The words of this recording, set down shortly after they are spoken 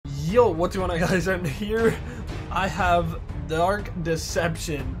Yo, what's going on, guys? And here I have Dark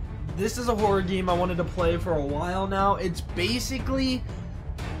Deception. This is a horror game I wanted to play for a while now. It's basically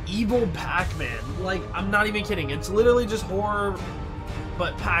evil Pac-Man. Like, I'm not even kidding. It's literally just horror,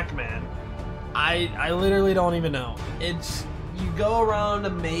 but Pac-Man. I literally don't even know. It's, you go around a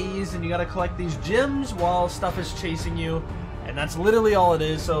maze and you gotta collect these gems while stuff is chasing you. And that's literally all it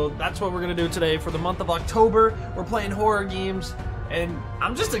is. So that's what we're gonna do today for the month of October. We're playing horror games. And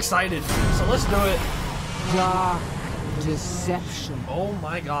I'm just excited, so let's do it. Dark Deception. Oh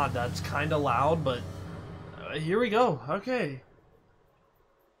my god, that's kind of loud, but here we go. Okay.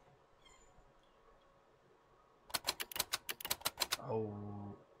 Oh,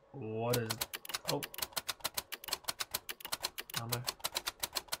 what is... Oh.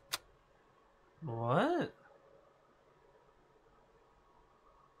 What?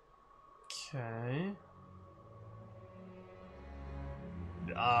 Okay.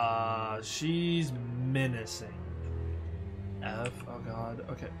 She's menacing. Oh god,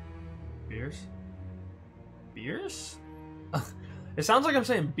 okay. Beers? Beers? It sounds like I'm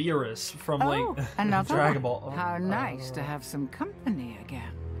saying Beerus from another Dragon Ball. one. How nice to have some company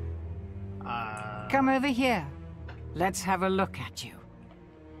again. Come over here. Let's have a look at you.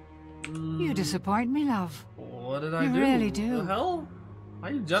 You disappoint me, love. What did I do? You really do. The hell? Why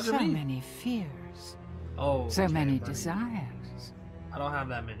are you judging me? So many fears. Oh, so okay, many buddy. desires. I don't have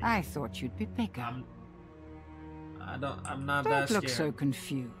that many. I thought you'd be bigger. I'm not Don't that scared. look so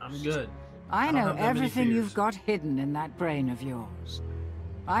confused. I'm good. I know don't have that many everything fears. you've got hidden in that brain of yours.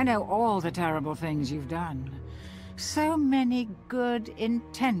 I know all the terrible things you've done. So many good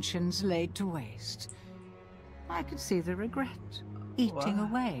intentions laid to waste. I could see the regret eating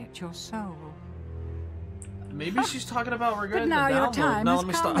away at your soul. Maybe she's talking about regret. But now in the your download. time No, has let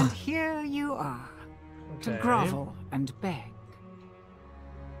me come, stop. and here you are, to Okay. grovel and beg.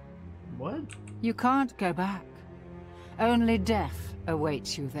 What? You can't go back. Only death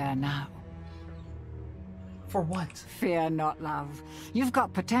awaits you there now. For what? Fear not, love. You've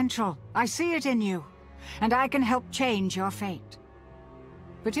got potential. I see it in you. And I can help change your fate.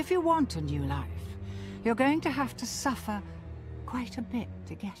 But if you want a new life, you're going to have to suffer quite a bit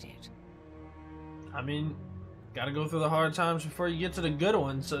to get it. I mean, gotta go through the hard times before you get to the good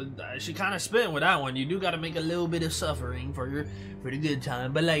ones. So she kind of spin with that one. You do gotta make a little bit of suffering for the good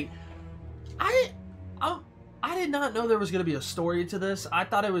time. But like, I did not know there was gonna be a story to this. I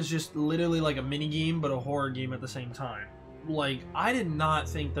thought it was just literally like a mini game, but a horror game at the same time. Like, I did not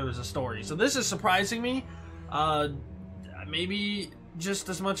think there was a story. So this is surprising me. Maybe just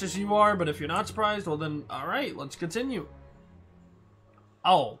as much as you are, but if you're not surprised, well then, alright, let's continue.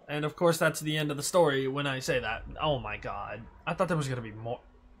 Oh, and of course that's the end of the story when I say that. Oh my god. I thought there was gonna be more.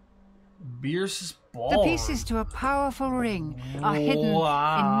 Beer's ball. The pieces to a powerful ring are hidden in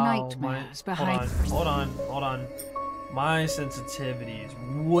nightmares behind... Hold on. My sensitivity is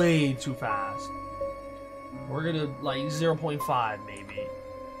way too fast. We're gonna, like, 0.5 maybe.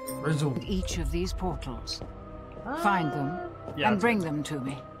 Resume. each of these portals. Find them and bring them to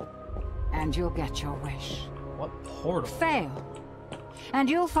me. And you'll get your wish. What portal? Fail. And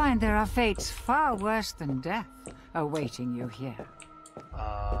you'll find there are fates far worse than death awaiting you here.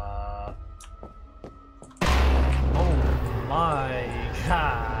 Oh my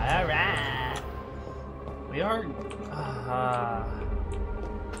god. Alright. We are...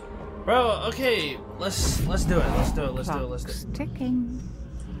 Bro, okay. Let's do it. Let's do it. Clock's ticking.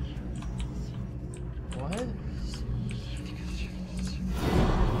 What?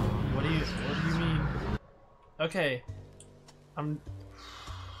 What do you mean? Okay.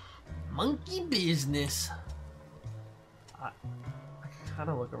 Monkey business. I kind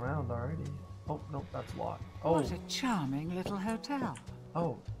of look around already. Oh, nope, that's locked. Oh. What a charming little hotel.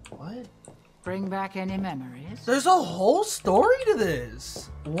 Oh, what? Bring back any memories? There's a whole story to this.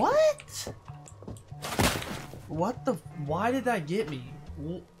 What? What the? Why did that get me?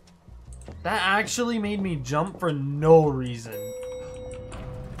 That actually made me jump for no reason.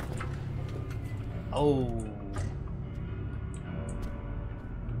 Oh.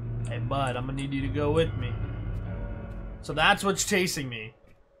 Hey, bud, I'm gonna need you to go with me. So that's what's chasing me.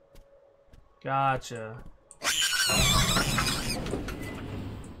 Gotcha.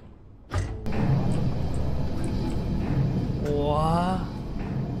 What?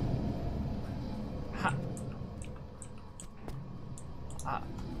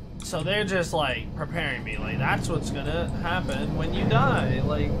 So they're just like preparing me, like that's what's gonna happen when you die,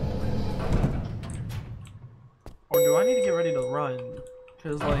 like. Or do I need to get ready to run?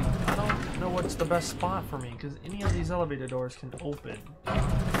 Because, like, I don't know what's the best spot for me, because any of these elevator doors can open.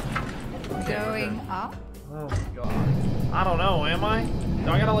 Going up? Oh my god. I don't know, am I?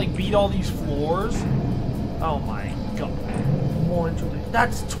 Do I gotta like beat all these floors? Oh my god.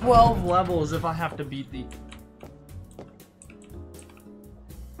 That's 12 levels if I have to beat the...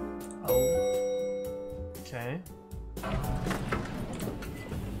 Oh. Okay.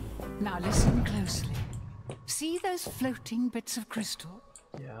 Now listen closely. See those floating bits of crystal?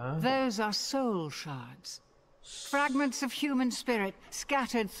 Yeah. Those are soul shards. Fragments of human spirit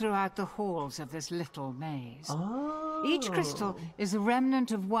scattered throughout the halls of this little maze. Oh. Each crystal is a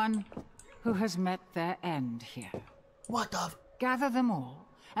remnant of one who has met their end here. What the... Gather them all,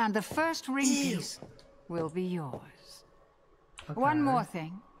 and the first ring piece will be yours. Okay. One more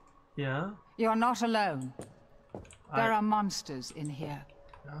thing. Yeah? You're not alone. There are monsters in here,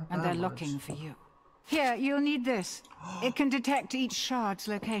 Not and that they're much. looking for you. Here, you'll need this. It can detect each shard's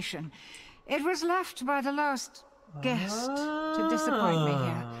location. It was left by the last guest to disappoint me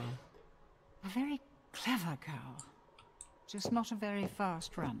here. A very clever girl, just not a very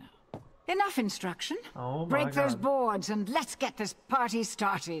fast runner. Enough instruction. Oh my Break those God. boards and let's get this party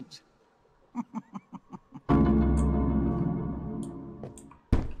started.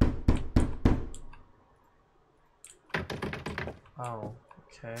 Oh,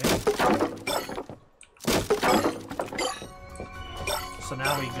 okay. So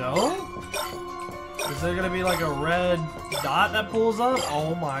now we go? Is there gonna be like a red dot that pulls up?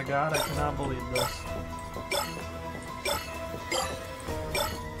 Oh my god, I cannot believe this.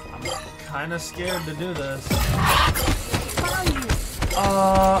 I'm kinda scared to do this.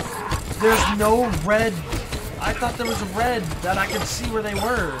 There's no red. I thought there was a red that I could see where they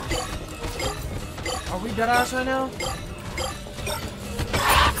were. Are we deadass right now?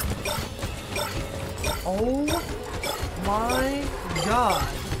 Oh my god.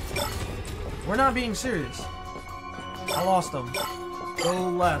 We're not being serious. I lost him. Go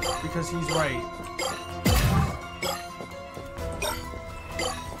left because he's right.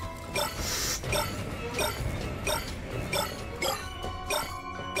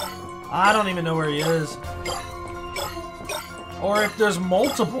 I don't even know where he is. Or if there's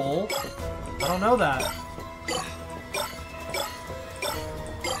multiple. I don't know that.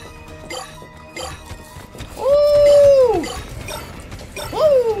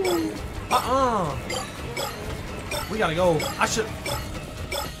 We gotta go. I should...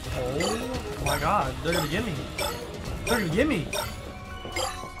 Oh my god. They're gonna get me. They're gonna get me.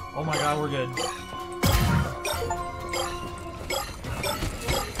 Oh my god, we're good.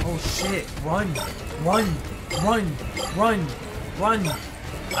 Oh shit. Run. Run. Run. Run. Run.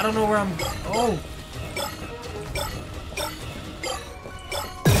 I don't know where I'm... Oh.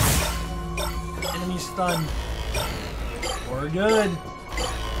 Enemy stunned. We're good.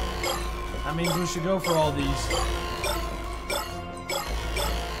 That means we should go for all these.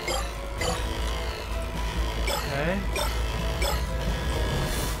 Okay.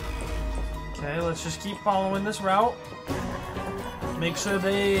 Okay, let's just keep following this route. Make sure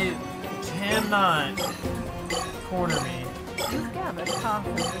they cannot corner me. You've gathered half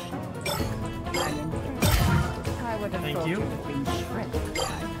of the shard. I'm impressed. I would have Thank thought you. you'd have been shredded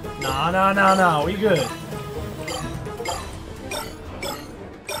by now. No, we good.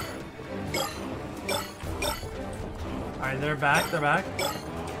 Alright, they're back.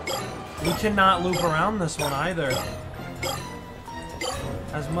 We cannot loop around this one either.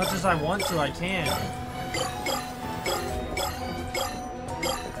 As much as I want to, I can't.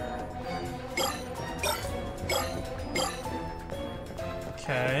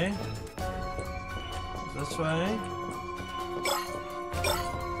 Okay. This way.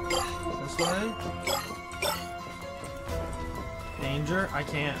 This way. Danger. I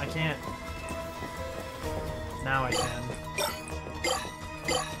can't. Now I can.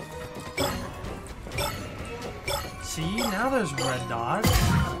 See? Now there's red dots.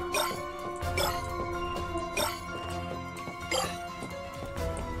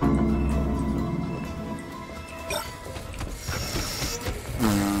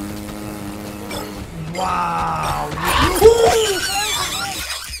 Wow!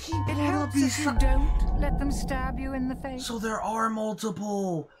 It helps if you don't let them stab you in the face. So there are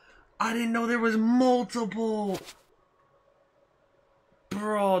multiple. I didn't know there was multiple.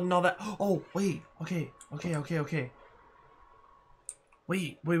 Bro, no that. Oh, wait. Okay.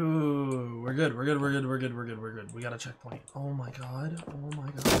 Wait. We're good. We got a checkpoint. Oh my god.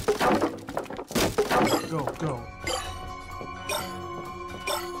 Go.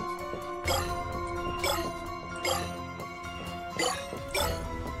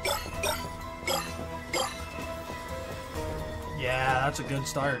 Yeah, that's a good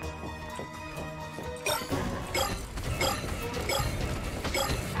start.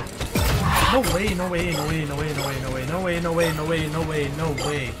 No way, no way, no way, no way, no way, no way, no way, no way, no way, no way, no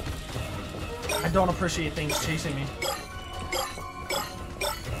way. I don't appreciate things chasing me.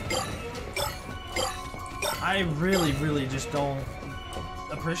 I really, really just don't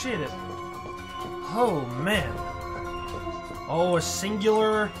appreciate it. Oh, man. Oh, a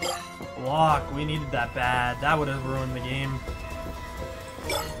singular block. We needed that bad. That would have ruined the game.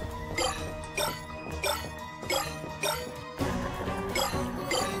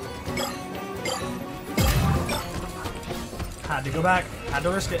 Had to go back. Had to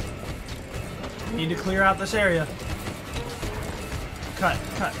risk it. Need to clear out this area. Cut,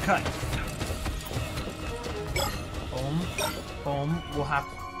 cut, cut. Boom. Boom. We'll have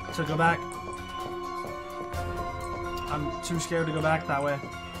to go back. I'm too scared to go back that way.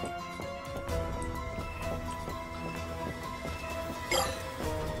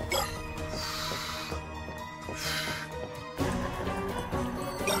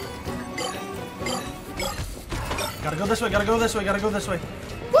 Gotta go this way, gotta go this way, gotta go this way.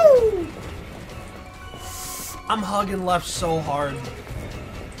 Woo! I'm hugging left so hard.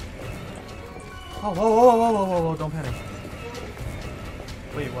 Oh, whoa, whoa, whoa, whoa, whoa, whoa, don't panic.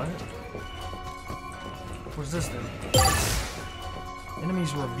 Wait, what? What's this then?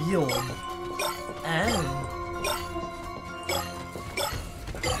 Enemies revealed. And...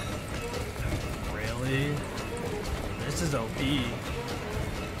 Really? This is OP.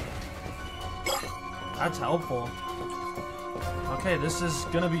 That's helpful. Okay, this is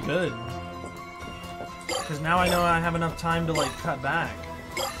gonna be good. Because now I know I have enough time to, like, cut back.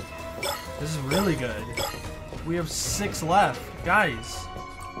 This is really good. We have 6 left. Guys,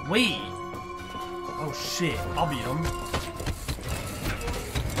 wait. Oh, shit. I'll beat him.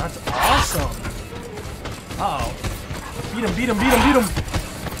 That's awesome. Uh-oh. Beat him, beat him, beat him, beat him.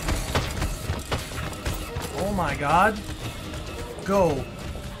 Oh, my God. Go.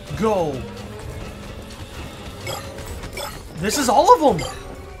 Go. This is all of them!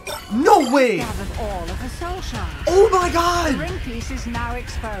 No way! Gathered all of the soul shards. Oh my god! The ring piece is now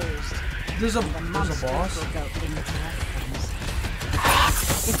exposed. There's a boss. boss? Will go into her hands.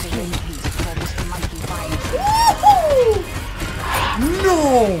 If the ring piece promised the monkey finds it.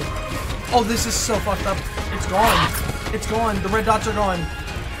 No! Oh, this is so fucked up. It's gone. It's gone. The red dots are gone.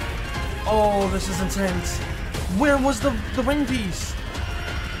 Oh, this is intense. Where was the ring piece?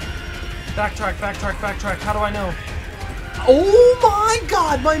 Backtrack, backtrack, backtrack. How do I know? Oh my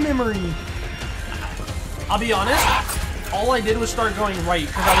god, my memory! I'll be honest, all I did was start going right,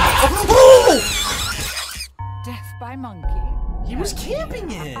 because I was... Oh! Death by monkey? He was camping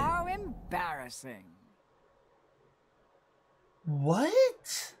it! How embarrassing.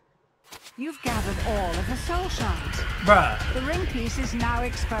 What? You've gathered all of the soul shards. Bruh. The ring piece is now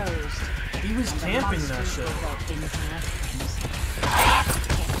exposed. He was camping that shit.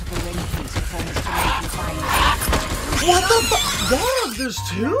 What the fuck? Dog, there's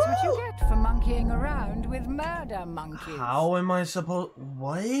 2? That's what you get for monkeying around with murder monkeys. How am I supposed...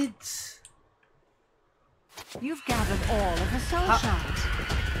 What? You've gathered all of the soul shards.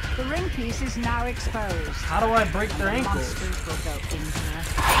 The ring piece is now exposed. How do I break their ankles? Monsters will go into her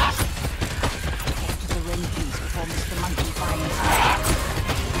flesh. Get the ring piece before Mr. Monkey finds it.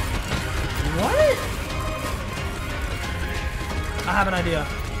 What? I have an idea.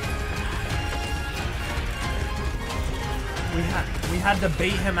 We had to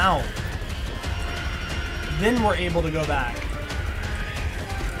bait him out. Then we're able to go back.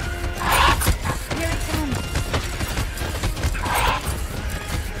 Here it comes.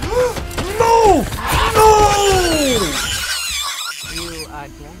 No! No! You are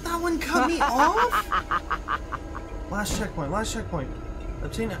dead. That one cut me off? Last checkpoint, last checkpoint.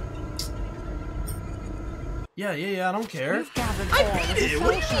 Obtain it. Yeah, I don't care. You've gathered I all beat of the it!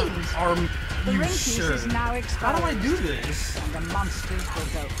 What do soul you mean? shards. Are The you ring piece sure? is now exposed. How do I do this? And the monsters will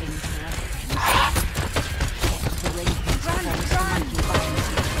go into her hands. The ring piece before Mr. Monkey finds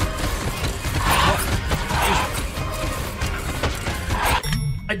it.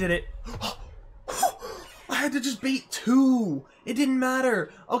 I did it. I had to just bait 2. It didn't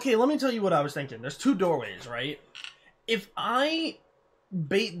matter. Okay, let me tell you what I was thinking. There's 2 doorways, right? If I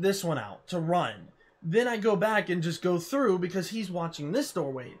bait this one out to run, then I go back and just go through because he's watching this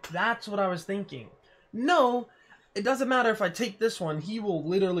doorway. That's what I was thinking. No, it doesn't matter if I take this one. He will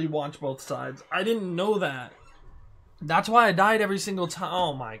literally watch both sides. I didn't know that. That's why I died every single time.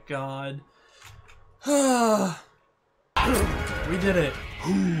 Oh my god. We did it.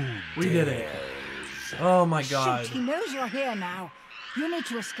 We did it. Oh my god. Shoot, he knows you're here now. You need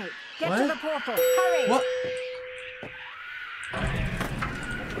to escape. Get What? to the portal. Hurry! What?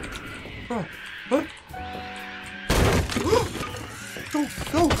 Oh. What? Go,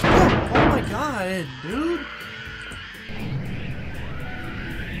 go, go! Oh my god, dude.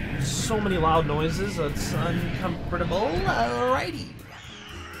 So many loud noises, it's uncomfortable. Alrighty.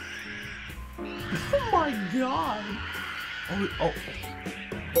 Oh my god. Oh.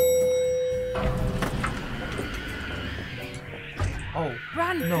 Oh.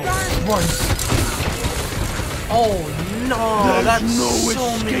 Run! No. Run! Oh no, that's no so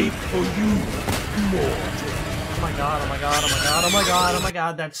escape for you, mortal. Oh my god, oh my god, oh my god, oh my god, oh my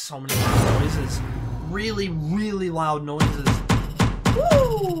god, that's so many loud noises. Really, really loud noises.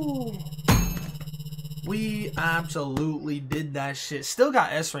 Woo! We absolutely did that shit. Still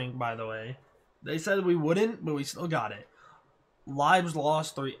got S rank, by the way. They said we wouldn't, but we still got it. Lives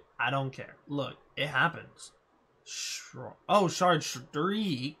lost 3. I don't care. Look, it happens. Oh, shard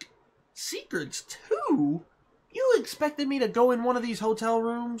streak. Secrets 2? You expected me to go in one of these hotel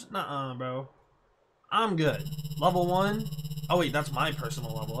rooms? Nuh-uh, bro. I'm good. Level 1. Oh wait, that's my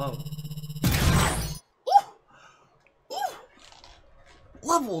personal level. Oh. Ooh. Ooh.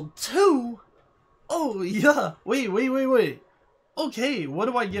 Level 2? Oh yeah. Wait. Okay, what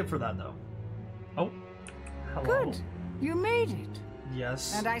do I get for that though? Oh. Hello. Good. You made it.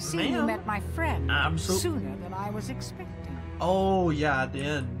 Yes. And I see you met my friend sooner than I was expecting. Oh yeah, at the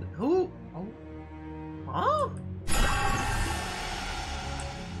end. Who? Oh. Huh?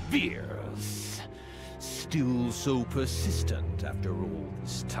 Fierce. Still so persistent after all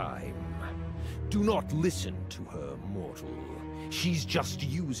this time. Do not listen to her, mortal. She's just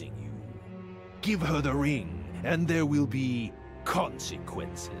using you. Give her the ring, and there will be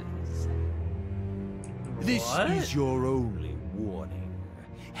consequences. This is your only warning.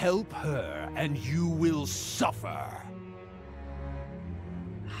 Help her, and you will suffer.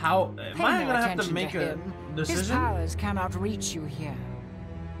 How am I gonna have to make a decision? His powers cannot reach you here.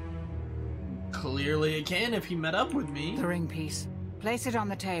 Clearly it can if he met up with me. The ring piece. Place it on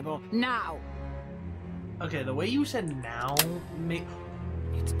the table, now! Okay, the way you said now,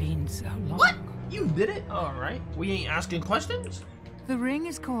 It's been so long. What? You did it? Alright. We ain't asking questions? The ring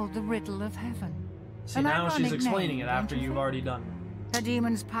is called the Riddle of Heaven. See, now she's explaining it after you've already done it. A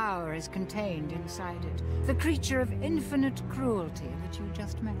demon's power is contained inside it. The creature of infinite cruelty that you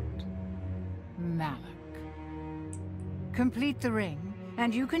just met. Malak. Complete the ring,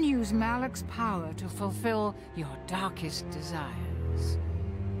 and you can use Malak's power to fulfill your darkest desires.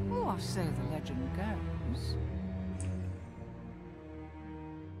 Or so the legend goes.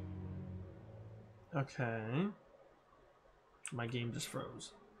 Okay. My game just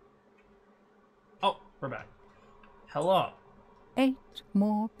froze. Oh, we're back. Hello. 8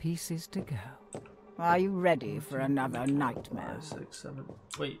 more pieces to go. Are you ready for another nightmare? 5, 6, 7.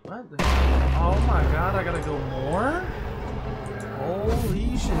 Wait, what? Oh my god, I gotta go more?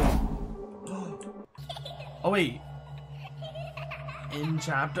 Holy shit. Oh wait. In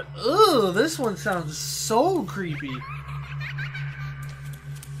chapter. Ugh, this one sounds so creepy.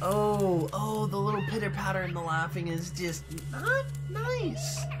 Oh, the little pitter patter and the laughing is just not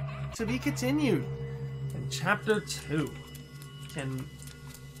nice. To be continued. In chapter 2.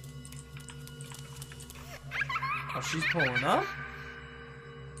 Oh, she's pulling up?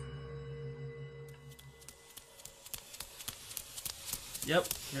 Yep,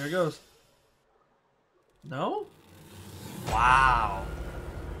 here it goes. No? Wow.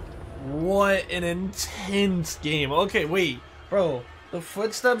 What an intense game. Okay, wait. Bro, the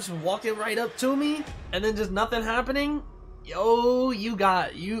footsteps walking right up to me and then just nothing happening? Yo, you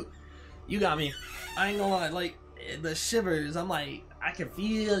got me. I ain't gonna lie, like, the shivers, I'm like, I can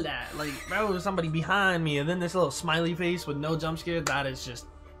feel that. Like, bro, there's somebody behind me, and then this little smiley face with no jump scare, that is just,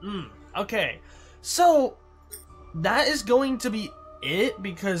 okay. So, that is going to be it,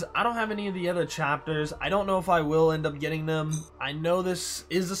 because I don't have any of the other chapters. I don't know if I will end up getting them. I know this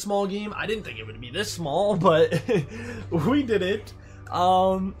is a small game. I didn't think it would be this small, but we did it.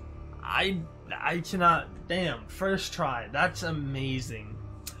 I cannot, damn, first try. That's amazing.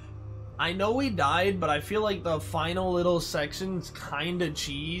 I know we died, but I feel like the final little section's kinda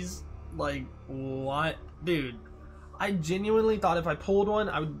cheese. Like, what? Dude, I genuinely thought if I pulled one,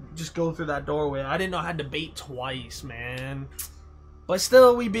 I would just go through that doorway. I didn't know I had to bait twice, man. But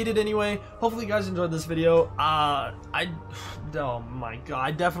still, we beat it anyway. Hopefully you guys enjoyed this video. Oh my god,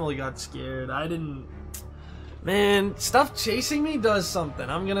 I definitely got scared. I didn't... Man, stuff chasing me does something.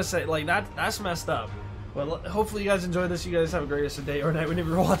 I'm gonna say, like, that's messed up. Well, hopefully you guys enjoyed this. You guys have a great rest of the day or night whenever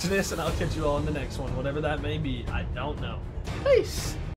you're watching this, and I'll catch you all in the next one, whatever that may be. I don't know. Peace!